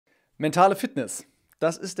Mentale Fitness,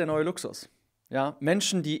 das ist der neue Luxus. Ja,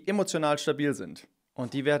 Menschen, die emotional stabil sind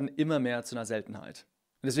und die werden immer mehr zu einer Seltenheit.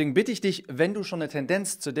 Und deswegen bitte ich dich, wenn du schon eine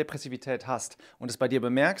Tendenz zur Depressivität hast und es bei dir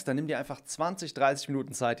bemerkst, dann nimm dir einfach 20, 30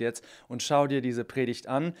 Minuten Zeit jetzt und schau dir diese Predigt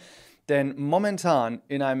an. Denn momentan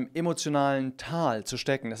in einem emotionalen Tal zu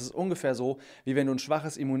stecken, das ist ungefähr so, wie wenn du ein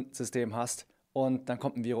schwaches Immunsystem hast und dann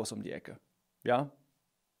kommt ein Virus um die Ecke. Ja,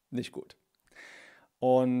 nicht gut.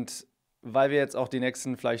 Und weil wir jetzt auch die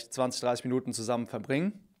nächsten vielleicht 20, 30 Minuten zusammen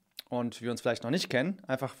verbringen und wir uns vielleicht noch nicht kennen,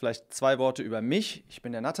 einfach vielleicht 2 Worte über mich. Ich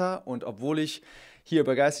bin der Natter und obwohl ich hier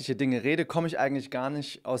über geistliche Dinge rede, komme ich eigentlich gar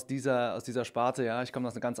nicht aus dieser Sparte. Ja? Ich komme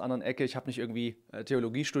aus einer ganz anderen Ecke. Ich habe nicht irgendwie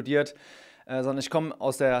Theologie studiert, sondern ich komme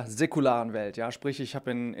aus der säkularen Welt. Ja? Sprich, ich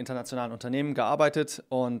habe in internationalen Unternehmen gearbeitet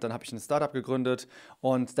und dann habe ich ein Startup gegründet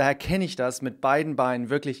und daher kenne ich das, mit beiden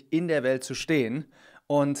Beinen wirklich in der Welt zu stehen.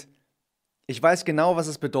 Und ich weiß genau, was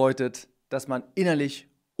es bedeutet, dass man innerlich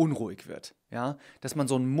unruhig wird, ja, dass man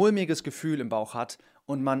so ein mulmiges Gefühl im Bauch hat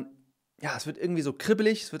und es wird irgendwie so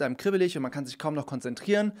kribbelig, es wird einem kribbelig und man kann sich kaum noch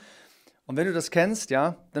konzentrieren. Und wenn du das kennst,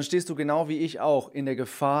 ja, dann stehst du genau wie ich auch in der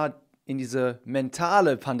Gefahr, in diese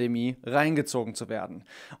mentale Pandemie reingezogen zu werden.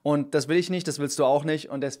 Und das will ich nicht, das willst du auch nicht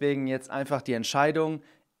und deswegen jetzt einfach die Entscheidung,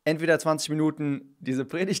 entweder 20 Minuten diese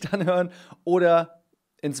Predigt anhören oder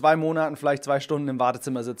in 2 Monaten vielleicht 2 Stunden im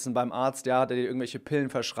Wartezimmer sitzen beim Arzt, ja, der dir irgendwelche Pillen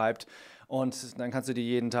verschreibt und dann kannst du die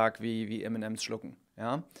jeden Tag wie M&M's schlucken,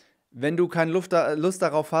 ja. Wenn du keine Lust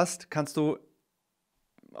darauf hast, kannst du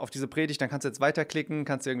auf diese Predigt, dann kannst du jetzt weiterklicken,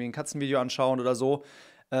 kannst dir irgendwie ein Katzenvideo anschauen oder so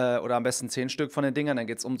oder am besten 10 Stück von den Dingern, dann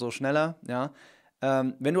geht es umso schneller, ja.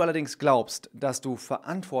 Wenn du allerdings glaubst, dass du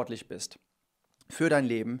verantwortlich bist für dein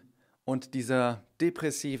Leben und dieser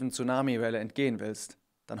depressiven Tsunami-Welle entgehen willst,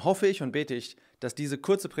 dann hoffe ich und bete ich, dass diese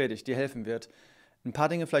kurze Predigt dir helfen wird, ein paar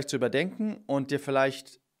Dinge vielleicht zu überdenken und dir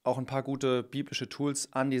vielleicht auch ein paar gute biblische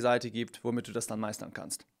Tools an die Seite gibt, womit du das dann meistern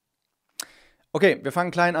kannst. Okay, wir fangen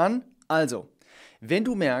klein an. Also, wenn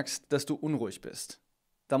du merkst, dass du unruhig bist,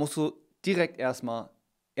 dann musst du direkt erstmal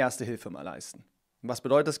Erste Hilfe mal leisten. Was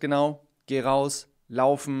bedeutet das genau? Geh raus,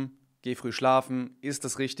 laufen, geh früh schlafen, isst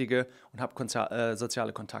das Richtige und hab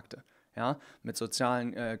soziale Kontakte. Ja, mit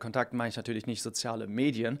sozialen Kontakten meine ich natürlich nicht soziale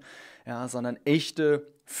Medien, ja, sondern echte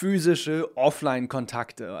physische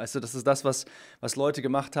Offline-Kontakte. Weißt du, das ist das, was Leute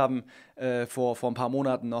gemacht haben vor ein paar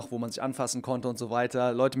Monaten noch, wo man sich anfassen konnte und so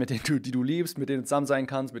weiter. Leute, die du liebst, mit denen du zusammen sein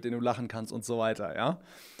kannst, mit denen du lachen kannst und so weiter. Ja?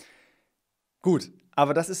 Gut,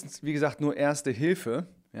 aber das ist, wie gesagt, nur Erste Hilfe.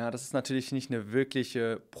 Ja, das ist natürlich nicht eine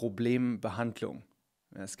wirkliche Problembehandlung.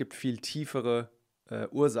 Ja, es gibt viel tiefere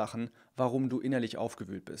Ursachen, warum du innerlich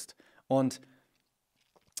aufgewühlt bist. Und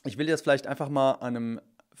ich will dir das vielleicht einfach mal an einem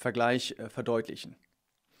Vergleich verdeutlichen.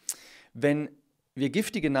 Wenn wir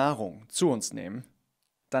giftige Nahrung zu uns nehmen,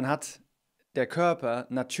 dann hat der Körper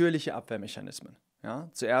natürliche Abwehrmechanismen. Ja?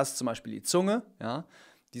 Zuerst zum Beispiel die Zunge, ja,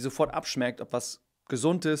 die sofort abschmeckt, ob was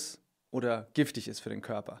gesund ist oder giftig ist für den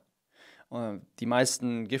Körper. Die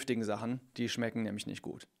meisten giftigen Sachen, die schmecken nämlich nicht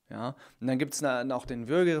gut. Ja? Und dann gibt es noch den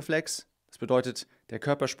Würgereflex. Das bedeutet, der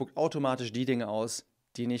Körper spuckt automatisch die Dinge aus,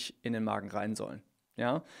 die nicht in den Magen rein sollen.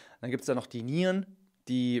 Ja? Dann gibt es da noch die Nieren,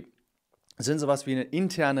 die sind sowas wie eine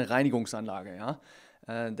interne Reinigungsanlage. Ja?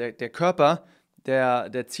 Der Körper,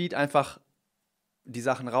 der zieht einfach die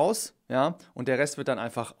Sachen raus, ja? Und der Rest wird dann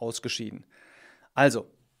einfach ausgeschieden.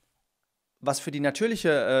 Also, was für die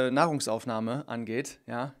natürliche Nahrungsaufnahme angeht,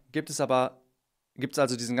 ja, gibt es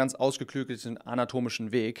also diesen ganz ausgeklügelten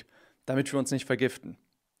anatomischen Weg, damit wir uns nicht vergiften.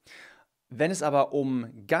 Wenn es aber um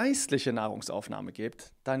geistliche Nahrungsaufnahme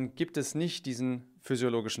geht, dann gibt es nicht diesen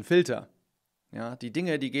physiologischen Filter. Ja, die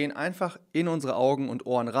Dinge, die gehen einfach in unsere Augen und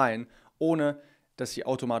Ohren rein, ohne dass sie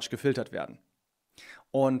automatisch gefiltert werden.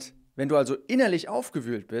 Und wenn du also innerlich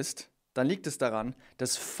aufgewühlt bist, dann liegt es daran,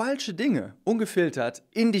 dass falsche Dinge ungefiltert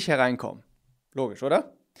in dich hereinkommen. Logisch,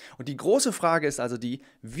 oder? Und die große Frage ist also die,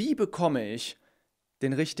 wie bekomme ich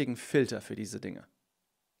den richtigen Filter für diese Dinge?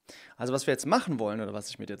 Also was wir jetzt machen wollen oder was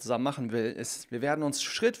ich mit dir zusammen machen will, ist, wir werden uns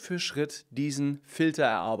Schritt für Schritt diesen Filter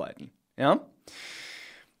erarbeiten. Ja?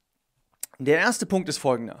 Der erste Punkt ist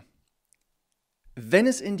folgender. Wenn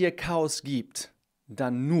es in dir Chaos gibt,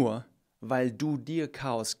 dann nur, weil du dir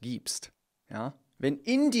Chaos gibst. Ja? Wenn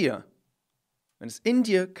es in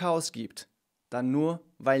dir Chaos gibt, dann nur,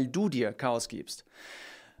 weil du dir Chaos gibst.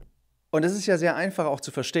 Und das ist ja sehr einfach auch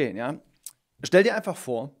zu verstehen. Ja? Stell dir einfach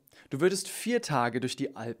vor, du würdest 4 Tage durch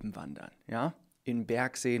die Alpen wandern, ja? In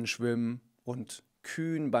Bergseen schwimmen und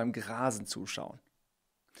Kühen beim Grasen zuschauen.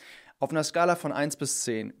 Auf einer Skala von 1 bis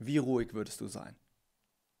 10, wie ruhig würdest du sein?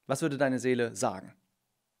 Was würde deine Seele sagen?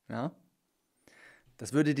 Ja?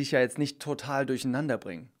 Das würde dich ja jetzt nicht total durcheinander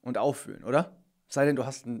bringen und aufwühlen, oder? Sei denn, du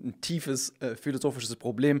hast ein tiefes philosophisches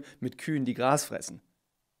Problem mit Kühen, die Gras fressen.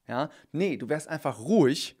 Ja? Nee, du wärst einfach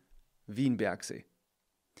ruhig wie ein Bergsee.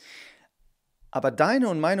 Aber deine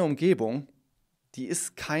und meine Umgebung, die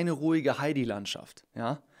ist keine ruhige Heidi-Landschaft.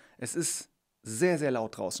 Ja? Es ist sehr, sehr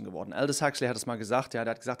laut draußen geworden. Aldous Huxley hat es mal gesagt, ja,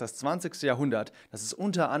 der hat gesagt, das 20. Jahrhundert, das ist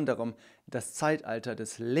unter anderem das Zeitalter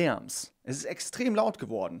des Lärms. Es ist extrem laut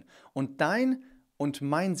geworden. Und dein und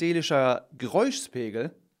mein seelischer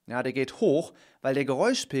Geräuschpegel, ja, der geht hoch, weil der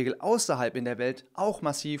Geräuschpegel außerhalb in der Welt auch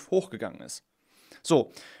massiv hochgegangen ist.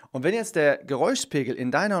 So, und wenn jetzt der Geräuschpegel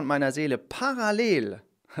in deiner und meiner Seele parallel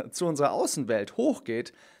zu unserer Außenwelt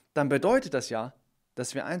hochgeht, dann bedeutet das ja,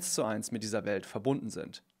 dass wir 1:1 mit dieser Welt verbunden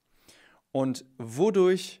sind. Und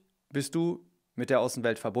wodurch bist du mit der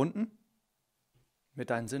Außenwelt verbunden? Mit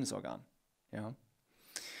deinen Sinnesorganen. Ja?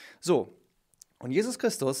 So, und Jesus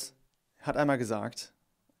Christus hat einmal gesagt,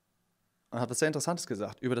 und hat was sehr Interessantes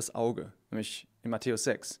gesagt über das Auge, nämlich in Matthäus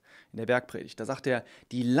 6, in der Bergpredigt. Da sagt er,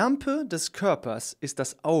 die Lampe des Körpers ist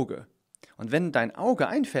das Auge. Und wenn dein Auge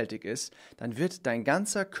einfältig ist, dann wird dein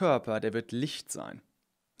ganzer Körper, der wird Licht sein.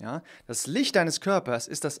 Ja? Das Licht deines Körpers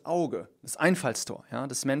ist das Auge, das Einfallstor, ja,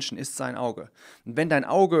 des Menschen ist sein Auge. Und wenn dein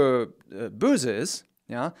Auge böse ist,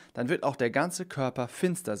 ja, dann wird auch der ganze Körper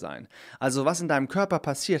finster sein. Also was in deinem Körper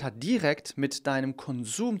passiert, hat direkt mit deinem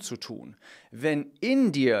Konsum zu tun. Wenn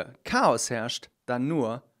in dir Chaos herrscht, dann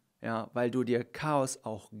nur, ja, weil du dir Chaos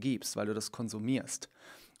auch gibst, weil du das konsumierst.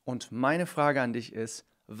 Und meine Frage an dich ist,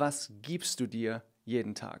 was gibst du dir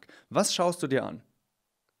jeden Tag? Was schaust du dir an?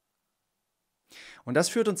 Und das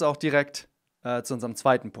führt uns auch direkt zu unserem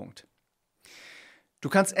zweiten Punkt. Du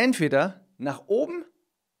kannst entweder nach oben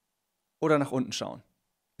oder nach unten schauen.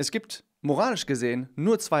 Es gibt moralisch gesehen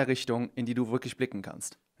nur 2 Richtungen, in die du wirklich blicken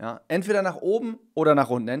kannst. Ja? Entweder nach oben oder nach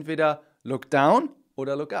unten. Entweder look down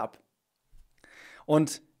oder look up.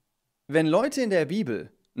 Und wenn Leute in der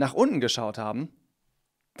Bibel nach unten geschaut haben,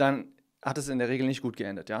 dann hat es in der Regel nicht gut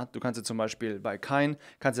geendet. Ja? Du kannst dir zum Beispiel bei Kain,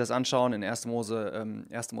 kannst dir das anschauen in 1.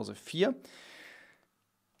 Mose 4.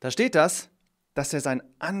 Da steht das, dass er sein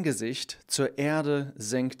Angesicht zur Erde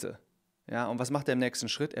senkte. Ja? Und was macht er im nächsten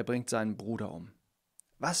Schritt? Er bringt seinen Bruder um.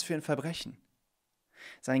 Was für ein Verbrechen.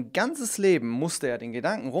 Sein ganzes Leben musste er den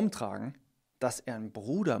Gedanken rumtragen, dass er einen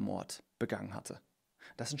Brudermord begangen hatte.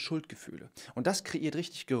 Das sind Schuldgefühle. Und das kreiert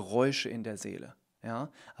richtig Geräusche in der Seele.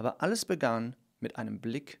 Ja? Aber alles begann mit einem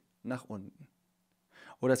Blick nach unten.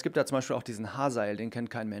 Oder es gibt da zum Beispiel auch diesen Hazael, den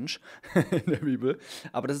kennt kein Mensch in der Bibel.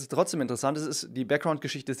 Aber das ist trotzdem interessant. Die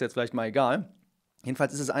Background-Geschichte ist jetzt vielleicht mal egal.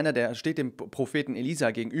 Jedenfalls ist es einer, der steht dem Propheten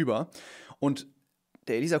Elisa gegenüber und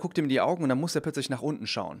der Elisa guckt ihm in die Augen und dann muss er plötzlich nach unten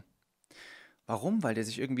schauen. Warum? Weil der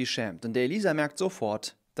sich irgendwie schämt. Und der Elisa merkt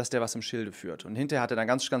sofort, dass der was im Schilde führt. Und hinterher hat er dann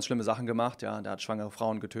ganz, ganz schlimme Sachen gemacht. Ja, der hat schwangere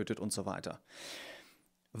Frauen getötet und so weiter.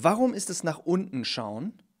 Warum ist es nach unten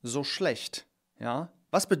schauen so schlecht? Ja?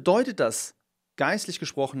 Was bedeutet das, geistlich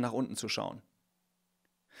gesprochen, nach unten zu schauen?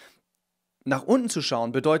 Nach unten zu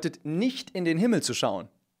schauen bedeutet nicht in den Himmel zu schauen.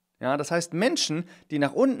 Ja, das heißt, Menschen, die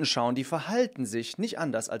nach unten schauen, die verhalten sich nicht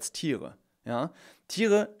anders als Tiere. Ja?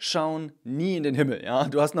 Tiere schauen nie in den Himmel. Ja?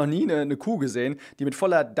 Du hast noch nie eine Kuh gesehen, die mit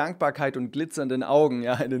voller Dankbarkeit und glitzernden Augen,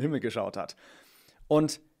 ja, in den Himmel geschaut hat.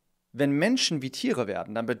 Und wenn Menschen wie Tiere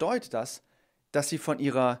werden, dann bedeutet das, dass sie von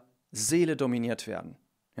ihrer Seele dominiert werden.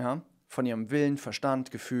 Ja? Von ihrem Willen, Verstand,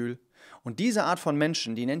 Gefühl. Und diese Art von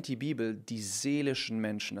Menschen, die nennt die Bibel die seelischen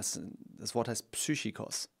Menschen. Das Wort heißt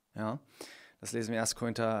Psychikos. Ja? Das lesen wir 1.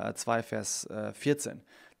 Korinther 2, Vers 14.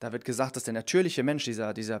 Da wird gesagt, dass der natürliche Mensch,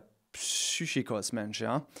 dieser Psychikos-Mensch,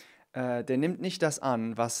 ja, der nimmt nicht das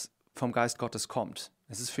an, was vom Geist Gottes kommt.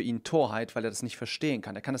 Es ist für ihn Torheit, weil er das nicht verstehen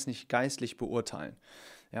kann. Er kann das nicht geistlich beurteilen.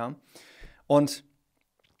 Ja? Und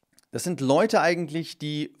das sind Leute eigentlich,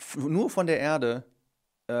 die nur von der Erde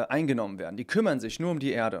eingenommen werden. Die kümmern sich nur um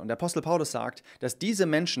die Erde. Und der Apostel Paulus sagt, dass diese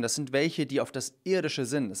Menschen, das sind welche, die auf das Irdische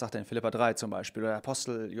sind. Das sagt er in Philipper 3 zum Beispiel. Oder der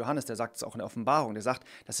Apostel Johannes, der sagt es auch in der Offenbarung. Der sagt,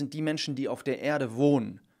 das sind die Menschen, die auf der Erde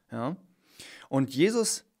wohnen. Ja? Und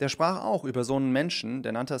Jesus, der sprach auch über so einen Menschen,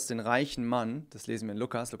 der nannte es den reichen Mann, das lesen wir in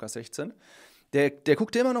Lukas 16, der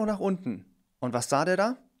guckte immer noch nach unten. Und was sah der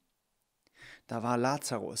da? Da war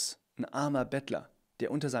Lazarus, ein armer Bettler,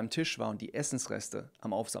 der unter seinem Tisch war und die Essensreste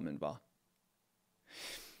am Aufsammeln war.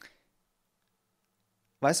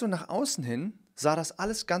 Weißt du, nach außen hin sah das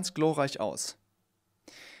alles ganz glorreich aus.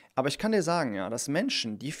 Aber ich kann dir sagen, ja, dass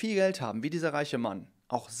Menschen, die viel Geld haben, wie dieser reiche Mann,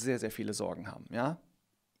 auch sehr, sehr viele Sorgen haben, ja?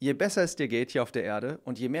 Je besser es dir geht hier auf der Erde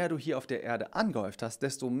und je mehr du hier auf der Erde angehäuft hast,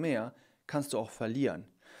 desto mehr kannst du auch verlieren.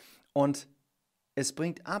 Und Es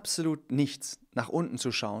bringt absolut nichts, nach unten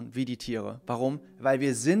zu schauen, wie die Tiere. Warum? Weil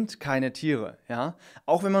wir sind keine Tiere. Ja?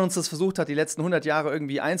 Auch wenn man uns das versucht hat, die letzten 100 Jahre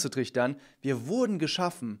irgendwie einzutrichtern, wir wurden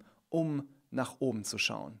geschaffen, um nach oben zu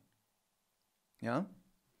schauen. Ja?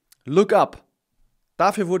 Look up.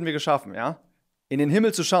 Dafür wurden wir geschaffen, ja? In den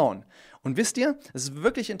Himmel zu schauen. Und wisst ihr, es ist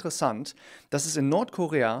wirklich interessant, dass es in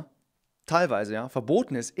Nordkorea teilweise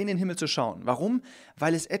verboten ist, in den Himmel zu schauen. Warum?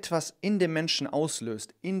 Weil es etwas in dem Menschen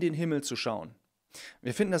auslöst, in den Himmel zu schauen.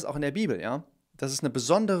 Wir finden das auch in der Bibel, ja, dass es eine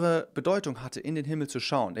besondere Bedeutung hatte, in den Himmel zu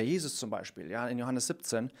schauen. Der Jesus zum Beispiel, ja, in Johannes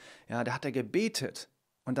 17, ja, da hat er gebetet.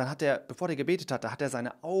 Und dann hat er, bevor er gebetet hat, da hat er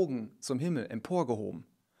seine Augen zum Himmel emporgehoben.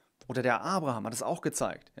 Oder der Abraham hat es auch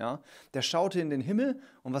gezeigt, ja. Der schaute in den Himmel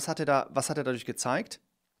und was hat er dadurch gezeigt?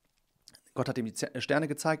 Gott hat ihm die Sterne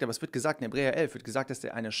gezeigt, aber es wird gesagt, in Hebräer 11 wird gesagt, dass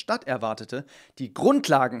er eine Stadt erwartete, die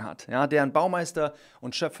Grundlagen hat, ja, deren Baumeister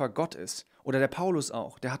und Schöpfer Gott ist. Oder der Paulus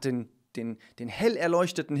auch, der hat den hell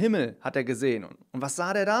erleuchteten Himmel hat er gesehen. Und was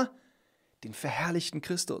sah der da? Den verherrlichten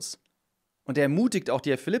Christus. Und er ermutigt auch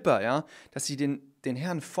die Philipper, ja, dass sie den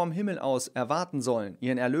Herrn vom Himmel aus erwarten sollen,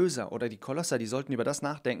 ihren Erlöser. Oder die Kolosser, die sollten über das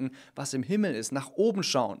nachdenken, was im Himmel ist, nach oben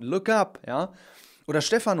schauen, look up, ja. Oder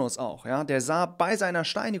Stephanus auch, ja, der sah bei seiner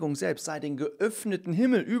Steinigung selbst, sah den geöffneten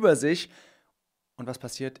Himmel über sich. Und was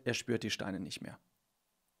passiert? Er spürt die Steine nicht mehr.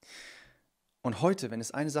 Und heute, wenn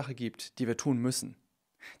es eine Sache gibt, die wir tun müssen,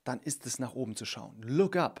 dann ist es, nach oben zu schauen.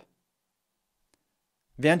 Look up.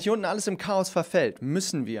 Während hier unten alles im Chaos verfällt,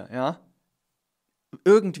 müssen wir, ja,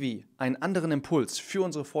 irgendwie einen anderen Impuls für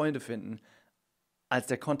unsere Freunde finden, als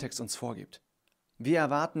der Kontext uns vorgibt. Wir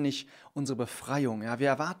erwarten nicht unsere Befreiung, ja, wir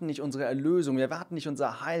erwarten nicht unsere Erlösung, wir erwarten nicht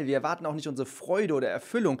unser Heil, wir erwarten auch nicht unsere Freude oder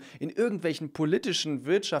Erfüllung in irgendwelchen politischen,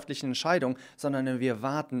 wirtschaftlichen Entscheidungen, sondern wir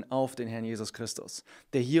warten auf den Herrn Jesus Christus,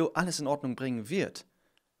 der hier alles in Ordnung bringen wird.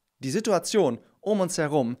 Die Situation um uns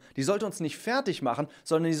herum, die sollte uns nicht fertig machen,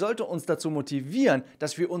 sondern die sollte uns dazu motivieren,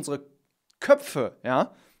 dass wir unsere Köpfe,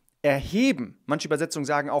 ja, erheben. Manche Übersetzungen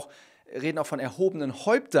reden auch von erhobenen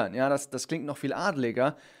Häuptern. Ja, das klingt noch viel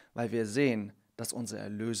adeliger, weil wir sehen, dass unsere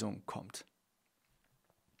Erlösung kommt.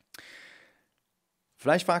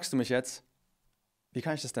 Vielleicht fragst du mich jetzt, wie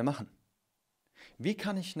kann ich das denn machen? Wie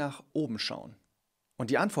kann ich nach oben schauen?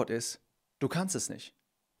 Und die Antwort ist, du kannst es nicht.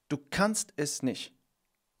 Du kannst es nicht.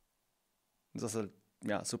 Das ist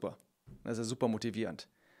ja super. Das ist super motivierend.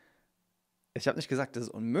 Ich habe nicht gesagt, dass es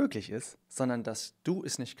unmöglich ist, sondern dass du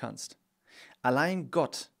es nicht kannst. Allein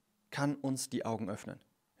Gott kann uns die Augen öffnen.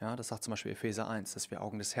 Ja, das sagt zum Beispiel Epheser 1, dass wir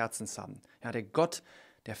Augen des Herzens haben. Ja, der Gott,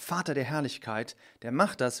 der Vater der Herrlichkeit, der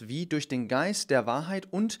macht das wie durch den Geist der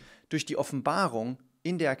Wahrheit und durch die Offenbarung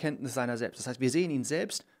in der Erkenntnis seiner selbst. Das heißt, wir sehen ihn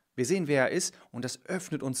selbst, wir sehen, wer er ist und das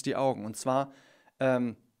öffnet uns die Augen. Und zwar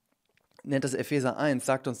nennt das Epheser 1,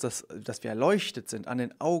 sagt uns, dass wir erleuchtet sind an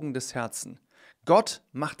den Augen des Herzens. Gott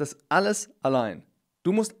macht das alles allein.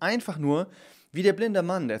 Du musst einfach nur, wie der blinde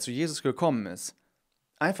Mann, der zu Jesus gekommen ist,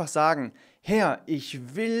 einfach sagen, Herr,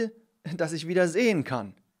 ich will, dass ich wieder sehen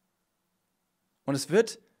kann. Und es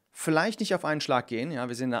wird vielleicht nicht auf einen Schlag gehen. Ja,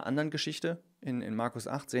 wir sehen in einer anderen Geschichte, in Markus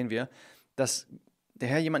 8 sehen wir, dass der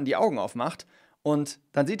Herr jemanden die Augen aufmacht und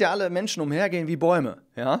dann sieht er alle Menschen umhergehen wie Bäume.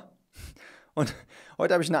 Ja? Und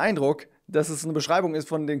heute habe ich den Eindruck, dass es eine Beschreibung ist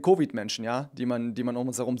von den Covid-Menschen, ja, die man um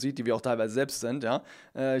uns herum sieht, die wir auch teilweise selbst sind. Ja.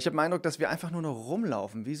 Ich habe den Eindruck, dass wir einfach nur noch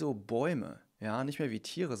rumlaufen, wie so Bäume. Ja, nicht mehr wie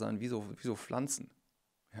Tiere, sondern wie so Pflanzen.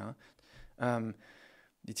 Ja.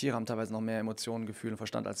 Die Tiere haben teilweise noch mehr Emotionen, Gefühle und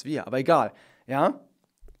Verstand als wir, aber egal. Ja.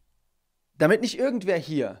 Damit nicht irgendwer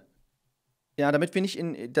hier, ja, damit wir nicht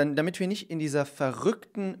in dieser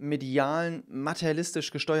verrückten, medialen,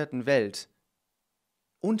 materialistisch gesteuerten Welt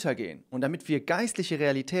untergehen und damit wir geistliche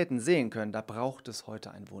Realitäten sehen können, da braucht es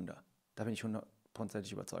heute ein Wunder. Da bin ich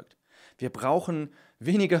 100% überzeugt. Wir brauchen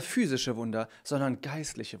weniger physische Wunder, sondern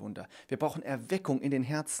geistliche Wunder. Wir brauchen Erweckung in den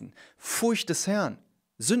Herzen, Furcht des Herrn,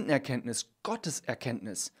 Sündenerkenntnis,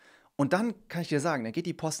 Gotteserkenntnis. Und dann kann ich dir sagen, dann geht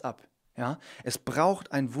die Post ab. Ja? Es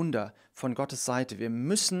braucht ein Wunder von Gottes Seite. Wir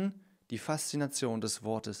müssen die Faszination des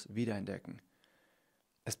Wortes wiederentdecken.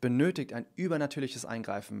 Es benötigt ein übernatürliches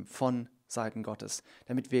Eingreifen von Seiten Gottes,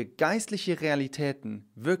 damit wir geistliche Realitäten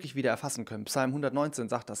wirklich wieder erfassen können. Psalm 119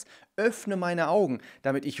 sagt das: Öffne meine Augen,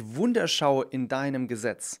 damit ich Wunder schaue in deinem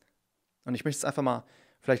Gesetz. Und ich möchte es einfach mal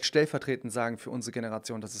vielleicht stellvertretend sagen für unsere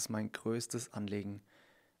Generation, das ist mein größtes Anliegen.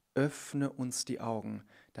 Öffne uns die Augen,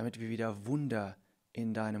 damit wir wieder Wunder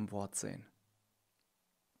in deinem Wort sehen.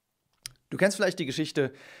 Du kennst vielleicht die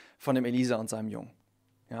Geschichte von dem Elisa und seinem Jungen.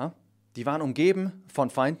 Ja? Die waren umgeben von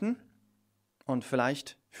Feinden und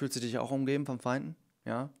vielleicht fühlst du dich auch umgeben von Feinden.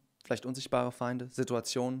 Ja? vielleicht unsichtbare Feinde,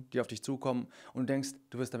 Situationen, die auf dich zukommen und du denkst,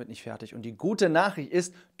 du wirst damit nicht fertig. Und die gute Nachricht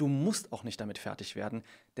ist, du musst auch nicht damit fertig werden,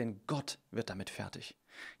 denn Gott wird damit fertig.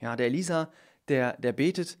 Ja, der Elisa, der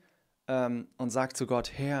betet und sagt zu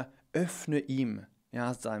Gott, Herr, öffne ihm,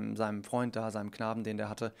 ja, seinem Freund da, seinem Knaben, den der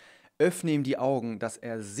hatte, öffne ihm die Augen, dass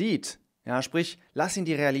er sieht. Ja, sprich, lass ihn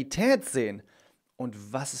die Realität sehen.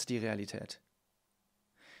 Und was ist die Realität?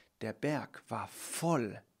 Der Berg war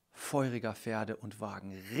voll feuriger Pferde und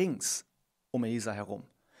Wagen rings um Elisa herum.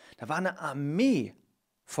 Da war eine Armee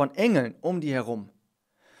von Engeln um die herum.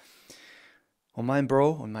 Und mein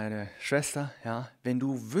Bro und meine Schwester, ja, wenn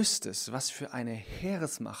du wüsstest, was für eine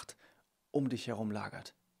Heeresmacht um dich herum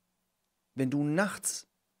lagert. Wenn du nachts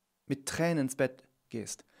mit Tränen ins Bett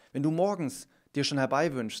gehst, wenn du morgens dir schon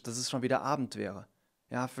herbeiwünschst, dass es schon wieder Abend wäre,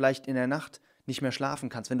 ja, vielleicht in der Nacht nicht mehr schlafen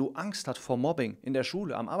kannst, wenn du Angst hast vor Mobbing in der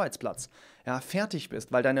Schule, am Arbeitsplatz, ja, fertig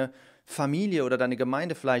bist, weil deine Familie oder deine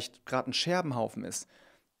Gemeinde vielleicht gerade ein Scherbenhaufen ist,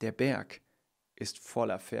 der Berg ist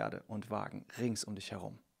voller Pferde und Wagen rings um dich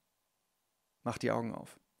herum. Mach die Augen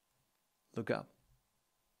auf. Look up.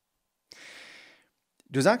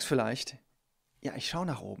 Du sagst vielleicht, ja, ich schaue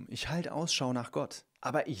nach oben, ich halte Ausschau nach Gott,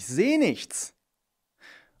 aber ich sehe nichts.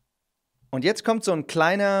 Und jetzt kommt so ein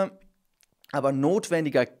kleiner, aber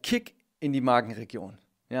notwendiger Kick in die Magenregion.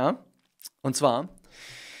 Ja? Und zwar,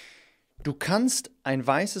 du kannst ein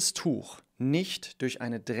weißes Tuch nicht durch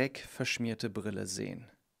eine dreckverschmierte Brille sehen.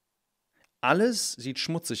 Alles sieht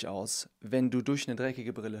schmutzig aus, wenn du durch eine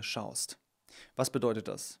dreckige Brille schaust. Was bedeutet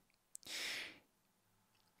das?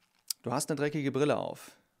 Du hast eine dreckige Brille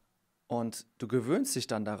auf und du gewöhnst dich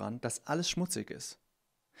dann daran, dass alles schmutzig ist.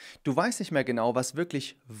 Du weißt nicht mehr genau, was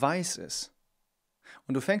wirklich weiß ist.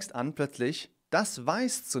 Und du fängst an, plötzlich das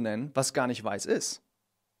weiß zu nennen, was gar nicht weiß ist.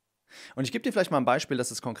 Und ich gebe dir vielleicht mal ein Beispiel, dass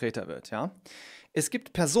es konkreter wird. Ja? Es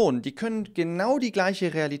gibt Personen, die können genau die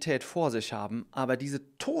gleiche Realität vor sich haben, aber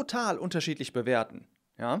diese total unterschiedlich bewerten.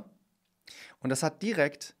 Ja? Und das hat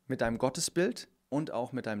direkt mit deinem Gottesbild und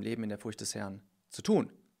auch mit deinem Leben in der Furcht des Herrn zu tun.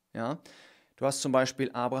 Ja? Du hast zum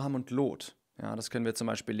Beispiel Abraham und Lot. Ja, das können wir zum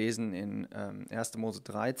Beispiel lesen in 1. Mose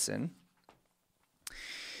 13.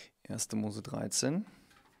 1. Mose 13.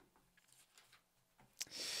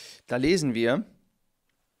 Da lesen wir,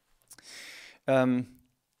 da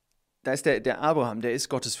ist der Abraham, der ist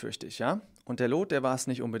gottesfürchtig, ja? Und der Lot, der war es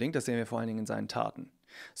nicht unbedingt, das sehen wir vor allen Dingen in seinen Taten.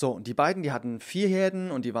 So, und die beiden, die hatten 4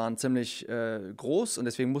 Herden und die waren ziemlich groß und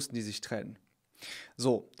deswegen mussten die sich trennen.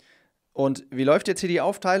 So, und wie läuft jetzt hier die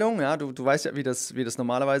Aufteilung? Ja, du weißt ja, wie das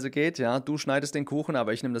normalerweise geht, ja? Du schneidest den Kuchen,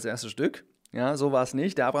 aber ich nehme das erste Stück. Ja, so war es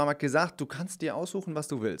nicht. Der Abraham hat gesagt, du kannst dir aussuchen, was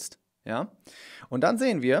du willst. Ja? Und dann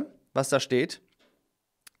sehen wir, was da steht.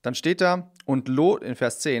 Dann steht da, und Lot, in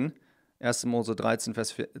Vers 10, 1. Mose 13,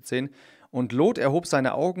 Vers 10, und Lot erhob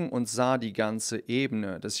seine Augen und sah die ganze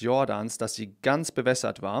Ebene des Jordans, dass sie ganz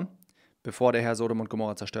bewässert war, bevor der Herr Sodom und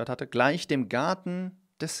Gomorra zerstört hatte, gleich dem Garten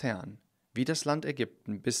des Herrn, wie das Land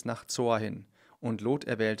Ägypten bis nach Zoar hin. Und Lot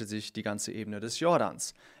erwählte sich die ganze Ebene des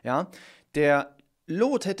Jordans. Ja, der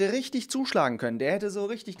Lot hätte richtig zuschlagen können, der hätte so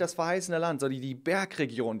richtig das verheißene Land, so die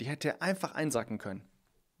Bergregion, die hätte er einfach einsacken können.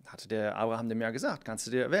 Hatte der Abraham dem ja gesagt, kannst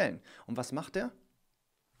du dir wählen. Und was macht er?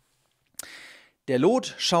 Der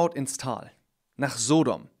Lot schaut ins Tal, nach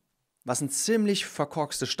Sodom, was eine ziemlich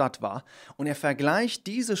verkorkste Stadt war, und er vergleicht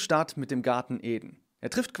diese Stadt mit dem Garten Eden. Er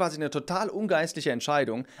trifft quasi eine total ungeistliche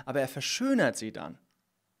Entscheidung, aber er verschönert sie dann.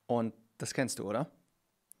 Und das kennst du, oder?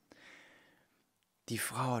 Die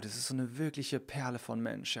Frau, das ist so eine wirkliche Perle von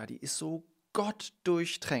Mensch, ja, die ist so Gott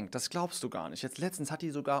durchtränkt, das glaubst du gar nicht. Jetzt letztens hat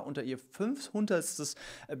die sogar unter ihr 500.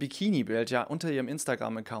 Bikini-Bild, ja, unter ihrem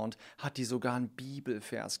Instagram-Account, hat die sogar einen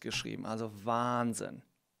Bibelvers geschrieben. Also Wahnsinn.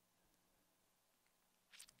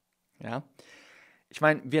 Ja, ich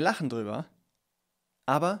meine, wir lachen drüber,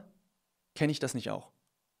 aber kenne ich das nicht auch?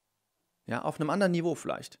 Ja, auf einem anderen Niveau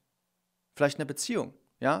vielleicht. Vielleicht in einer Beziehung,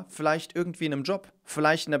 ja, vielleicht irgendwie in einem Job,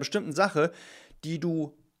 vielleicht in einer bestimmten Sache, die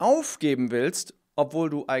du aufgeben willst, obwohl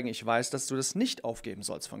du eigentlich weißt, dass du das nicht aufgeben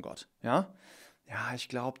sollst von Gott. Ja, ja, ich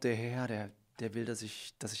glaube, der Herr, der will, dass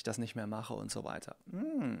ich das nicht mehr mache und so weiter.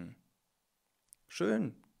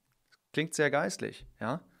 Schön, klingt sehr geistlich,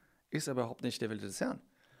 ja, ist aber überhaupt nicht der Wille des Herrn.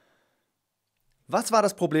 Was war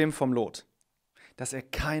das Problem vom Lot? Dass er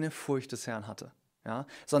keine Furcht des Herrn hatte. Ja?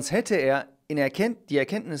 Sonst hätte er die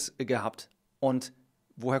Erkenntnis gehabt. Und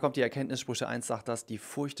woher kommt die Erkenntnis? Sprüche 1 sagt das, die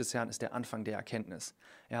Furcht des Herrn ist der Anfang der Erkenntnis.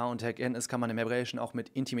 Ja, und Erkenntnis kann man im Hebräischen auch mit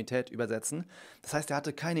Intimität übersetzen. Das heißt, er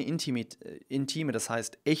hatte keine intime, das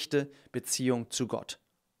heißt echte Beziehung zu Gott.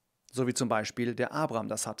 So wie zum Beispiel der Abraham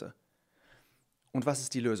das hatte. Und was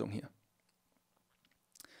ist die Lösung hier?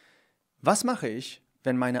 Was mache ich,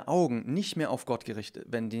 wenn meine Augen nicht mehr auf Gott gerichtet,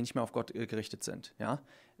 wenn die nicht mehr auf Gott gerichtet sind, ja,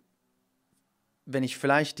 wenn ich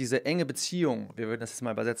vielleicht diese enge Beziehung, wir würden das jetzt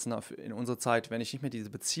mal übersetzen in unsere Zeit, wenn ich nicht mehr diese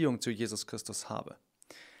Beziehung zu Jesus Christus habe,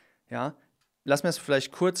 ja, lass mir das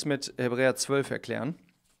vielleicht kurz mit Hebräer 12 erklären.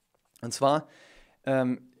 Und zwar,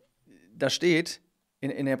 da steht,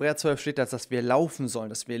 in Hebräer 12 steht das, dass wir laufen sollen,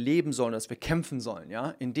 dass wir leben sollen, dass wir kämpfen sollen,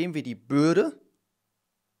 ja, indem wir die Bürde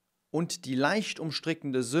und die leicht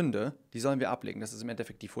umstrickende Sünde, die sollen wir ablegen. Das ist im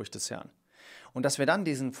Endeffekt die Furcht des Herrn. Und dass wir dann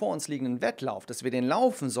diesen vor uns liegenden Wettlauf, dass wir den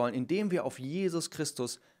laufen sollen, indem wir auf Jesus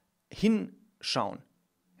Christus hinschauen.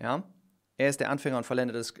 Ja? Er ist der Anfänger und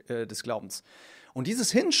Vollender des Glaubens. Und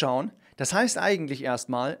dieses Hinschauen, das heißt eigentlich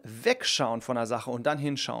erstmal wegschauen von der Sache und dann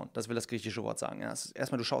hinschauen. Das will das griechische Wort sagen. Ja?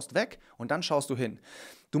 Erstmal du schaust weg und dann schaust du hin.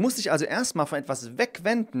 Du musst dich also erstmal von etwas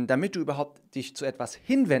wegwenden, damit du überhaupt dich zu etwas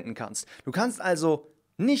hinwenden kannst. Du kannst also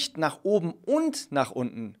nicht nach oben und nach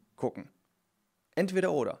unten gucken.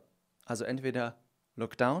 Entweder oder. Also entweder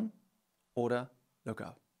look down oder look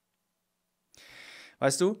up.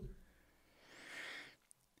 Weißt du,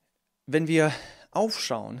 wenn wir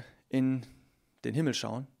aufschauen, in den Himmel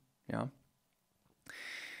schauen, ja,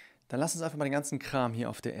 dann lass uns einfach mal den ganzen Kram hier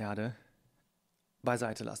auf der Erde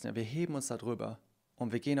beiseite lassen. Ja, wir heben uns da drüber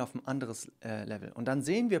und wir gehen auf ein anderes Level. Und dann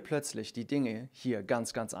sehen wir plötzlich die Dinge hier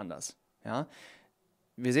ganz, ganz anders. Ja?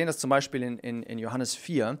 Wir sehen das zum Beispiel in Johannes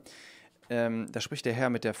 4. Da spricht der Herr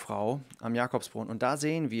mit der Frau am Jakobsbrunnen und da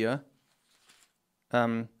sehen wir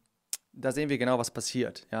genau, was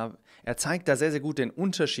passiert. Ja? Er zeigt da sehr, sehr gut den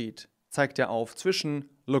Unterschied, zeigt er auf zwischen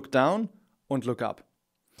look down und look up.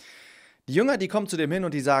 Die Jünger, die kommen zu dem hin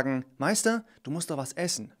und die sagen, Meister, du musst doch was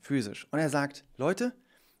essen, physisch. Und er sagt, Leute,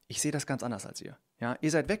 ich sehe das ganz anders als ihr. Ja,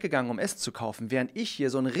 ihr seid weggegangen, um Essen zu kaufen, während ich hier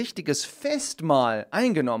so ein richtiges Festmahl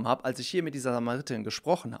eingenommen habe, als ich hier mit dieser Samariterin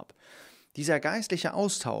gesprochen habe. Dieser geistliche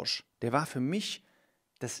Austausch, der war für mich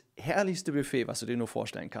das herrlichste Buffet, was du dir nur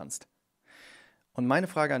vorstellen kannst. Und meine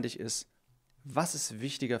Frage an dich ist, was ist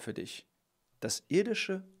wichtiger für dich? Das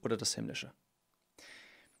Irdische oder das Himmlische?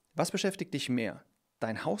 Was beschäftigt dich mehr?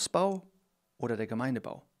 Dein Hausbau oder der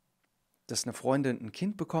Gemeindebau? Dass eine Freundin ein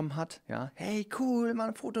Kind bekommen hat, ja, hey, cool, mal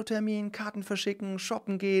einen Fototermin, Karten verschicken,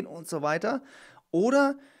 shoppen gehen und so weiter.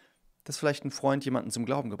 Oder dass vielleicht ein Freund jemanden zum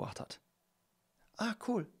Glauben gebracht hat. Ah,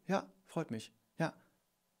 cool, ja, freut mich, ja,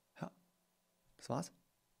 das war's.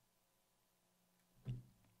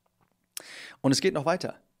 Und es geht noch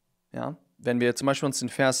weiter, ja. Wenn wir zum Beispiel uns den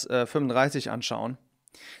Vers 35 anschauen,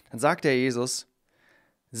 dann sagt der Jesus,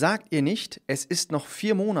 sagt ihr nicht, es sind noch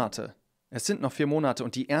 4 Monate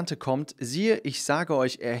und die Ernte kommt. Siehe, ich sage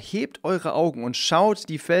euch, erhebt eure Augen und schaut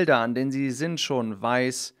die Felder an, denn sie sind schon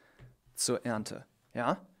weiß zur Ernte.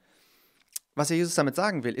 Ja? Was Jesus damit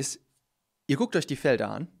sagen will, ist, ihr guckt euch die Felder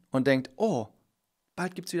an und denkt, oh,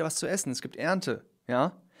 bald gibt es wieder was zu essen, es gibt Ernte.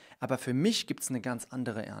 Ja? Aber für mich gibt es eine ganz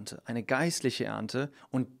andere Ernte, eine geistliche Ernte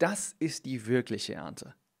und das ist die wirkliche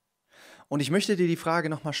Ernte. Und ich möchte dir die Frage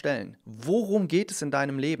nochmal stellen, worum geht es in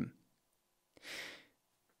deinem Leben?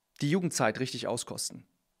 Die Jugendzeit richtig auskosten,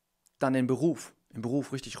 dann im Beruf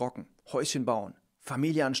richtig rocken, Häuschen bauen,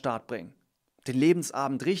 Familie an den Start bringen, den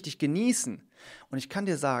Lebensabend richtig genießen. Und ich kann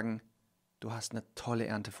dir sagen, du hast eine tolle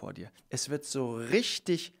Ernte vor dir. Es wird so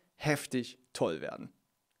richtig heftig toll werden.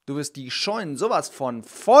 Du wirst die Scheunen sowas von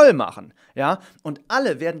voll machen, ja? Und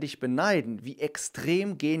alle werden dich beneiden, wie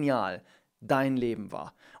extrem genial dein Leben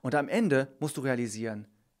war. Und am Ende musst du realisieren,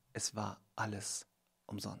 es war alles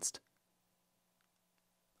umsonst.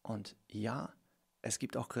 Und ja, es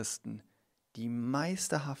gibt auch Christen, die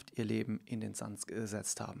meisterhaft ihr Leben in den Sand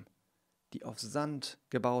gesetzt haben, die auf Sand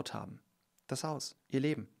gebaut haben. Das Haus, ihr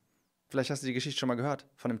Leben. Vielleicht hast du die Geschichte schon mal gehört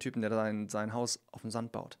von dem Typen, der sein Haus auf dem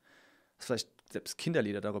Sand baut. Hast vielleicht selbst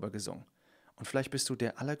Kinderlieder darüber gesungen. Und vielleicht bist du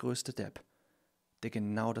der allergrößte Depp, der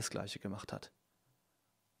genau das Gleiche gemacht hat.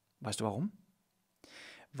 Weißt du warum?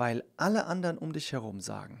 Weil alle anderen um dich herum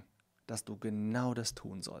sagen, dass du genau das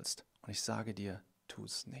tun sollst. Und ich sage dir, tu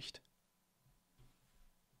es nicht.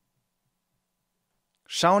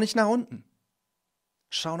 Schau nicht nach unten.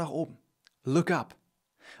 Schau nach oben. Look up.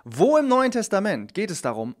 Wo im Neuen Testament geht es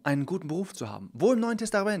darum, einen guten Beruf zu haben? Wo im Neuen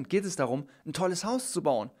Testament geht es darum, ein tolles Haus zu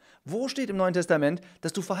bauen? Wo steht im Neuen Testament,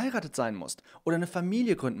 dass du verheiratet sein musst oder eine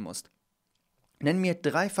Familie gründen musst? Nenn mir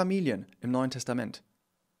 3 Familien im Neuen Testament.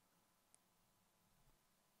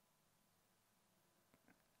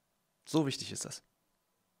 So wichtig ist das.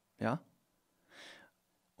 Ja?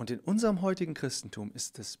 Und in unserem heutigen Christentum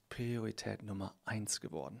ist es Priorität Nummer 1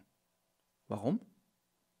 geworden. Warum?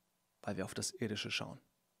 Weil wir auf das Irdische schauen.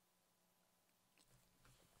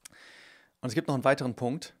 Und es gibt noch einen weiteren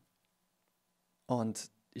Punkt.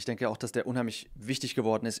 Und ich denke auch, dass der unheimlich wichtig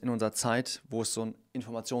geworden ist in unserer Zeit, wo es so einen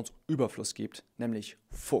Informationsüberfluss gibt, nämlich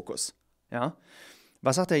Fokus. Ja?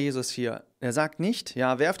 Was sagt der Jesus hier? Er sagt nicht,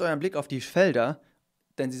 ja, werft euren Blick auf die Felder,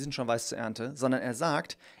 denn sie sind schon weiß zur Ernte, sondern er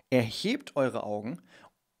sagt, erhebt eure Augen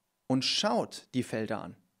und schaut die Felder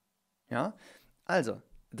an. Ja? Also,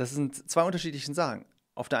 das sind zwei unterschiedliche Sachen.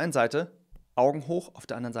 Auf der einen Seite Augen hoch, auf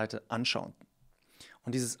der anderen Seite anschauen.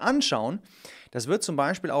 Und dieses Anschauen, das wird zum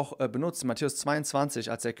Beispiel auch benutzt in Matthäus 22,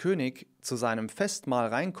 als der König zu seinem Festmahl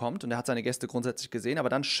reinkommt und er hat seine Gäste grundsätzlich gesehen, aber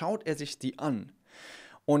dann schaut er sich die an.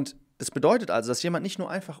 Und das bedeutet also, dass jemand nicht nur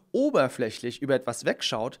einfach oberflächlich über etwas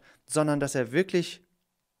wegschaut, sondern dass er wirklich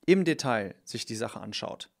im Detail sich die Sache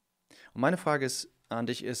anschaut. Und meine Frage an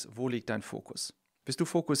dich ist, wo liegt dein Fokus? Bist du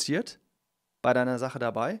fokussiert bei deiner Sache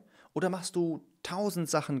dabei oder machst du 1000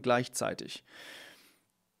 Sachen gleichzeitig?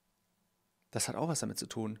 Das hat auch was damit zu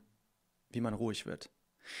tun, wie man ruhig wird.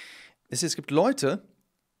 Es gibt Leute,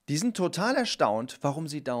 die sind total erstaunt, warum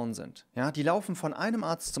sie down sind. Ja, die laufen von einem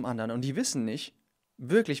Arzt zum anderen und die wissen nicht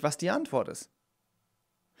wirklich, was die Antwort ist.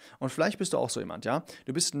 Und vielleicht bist du auch so jemand, ja?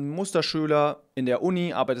 Du bist ein Musterschüler in der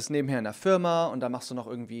Uni, arbeitest nebenher in der Firma und dann machst du noch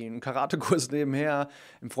irgendwie einen Karatekurs nebenher.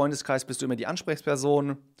 Im Freundeskreis bist du immer die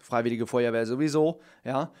Ansprechperson, Freiwillige Feuerwehr sowieso,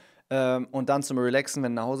 ja? Und dann zum Relaxen,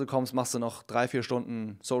 wenn du nach Hause kommst, machst du noch 3-4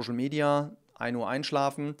 Stunden Social Media, 1 Uhr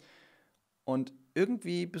einschlafen und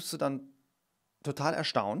irgendwie bist du dann total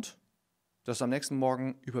erstaunt, dass du am nächsten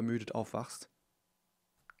Morgen übermüdet aufwachst,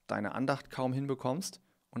 deine Andacht kaum hinbekommst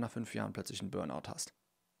und nach 5 Jahren plötzlich einen Burnout hast.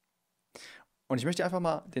 Und ich möchte dir einfach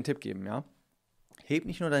mal den Tipp geben, ja? Heb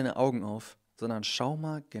nicht nur deine Augen auf, sondern schau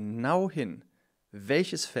mal genau hin,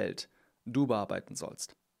 welches Feld du bearbeiten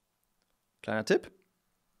sollst. Kleiner Tipp,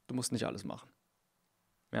 du musst nicht alles machen.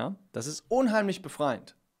 Ja? Das ist unheimlich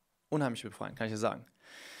befreiend. Unheimlich befreiend, kann ich dir sagen.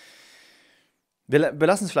 Wir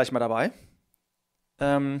belassen es vielleicht mal dabei.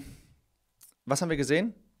 Was haben wir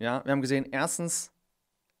gesehen? Ja, wir haben gesehen, erstens,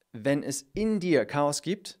 wenn es in dir Chaos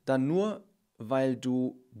gibt, dann nur, weil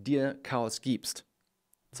du dir Chaos gibst.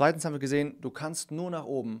 Zweitens haben wir gesehen, du kannst nur nach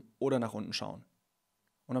oben oder nach unten schauen.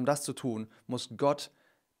 Und um das zu tun, muss Gott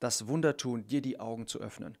das Wunder tun, dir die Augen zu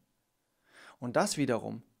öffnen. Und das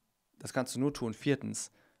wiederum, das kannst du nur tun,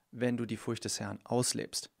 viertens, wenn du die Furcht des Herrn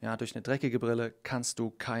auslebst. Ja, durch eine dreckige Brille kannst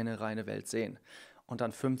du keine reine Welt sehen. Und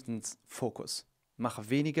dann fünftens, Fokus. Mach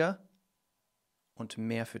weniger und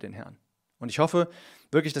mehr für den Herrn. Und ich hoffe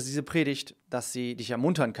wirklich, dass diese Predigt, dass sie dich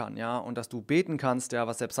ermuntern kann, ja, und dass du beten kannst, ja,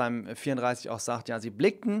 was der Psalm 34 auch sagt, ja, sie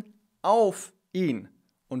blickten auf ihn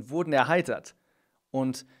und wurden erheitert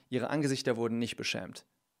und ihre Angesichter wurden nicht beschämt.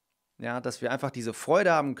 Ja, dass wir einfach diese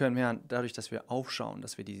Freude haben können, Herrn, dadurch, dass wir aufschauen,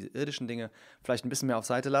 dass wir diese irdischen Dinge vielleicht ein bisschen mehr auf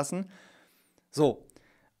Seite lassen. So,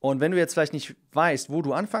 und wenn du jetzt vielleicht nicht weißt, wo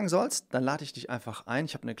du anfangen sollst, dann lade ich dich einfach ein.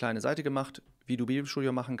 Ich habe eine kleine Seite gemacht, wie du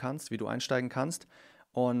Bibelstudium machen kannst, wie du einsteigen kannst.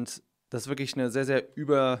 Und das ist wirklich eine sehr, sehr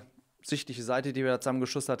übersichtliche Seite, die wir da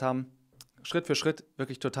zusammengeschustert haben. Schritt für Schritt,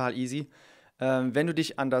 wirklich total easy. Wenn du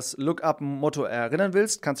dich an das Look-Up-Motto erinnern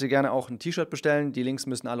willst, kannst du dir gerne auch ein T-Shirt bestellen. Die Links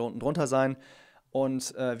müssen alle unten drunter sein.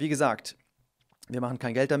 Und wie gesagt, wir machen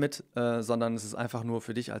kein Geld damit, sondern es ist einfach nur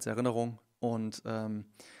für dich als Erinnerung. Und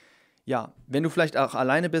ja, wenn du vielleicht auch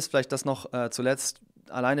alleine bist, vielleicht das noch zuletzt,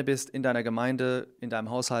 alleine bist in deiner Gemeinde, in deinem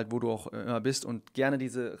Haushalt, wo du auch immer bist und gerne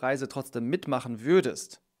diese Reise trotzdem mitmachen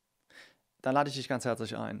würdest, dann lade ich dich ganz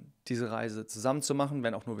herzlich ein, diese Reise zusammen zu machen,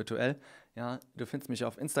 wenn auch nur virtuell. Ja, du findest mich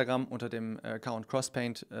auf Instagram unter dem Account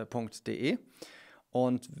crosspaint.de.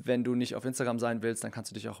 Und wenn du nicht auf Instagram sein willst, dann kannst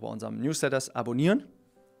du dich auch bei unserem Newsletters abonnieren.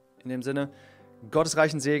 In dem Sinne, Gottes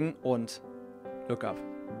reichen Segen und look up.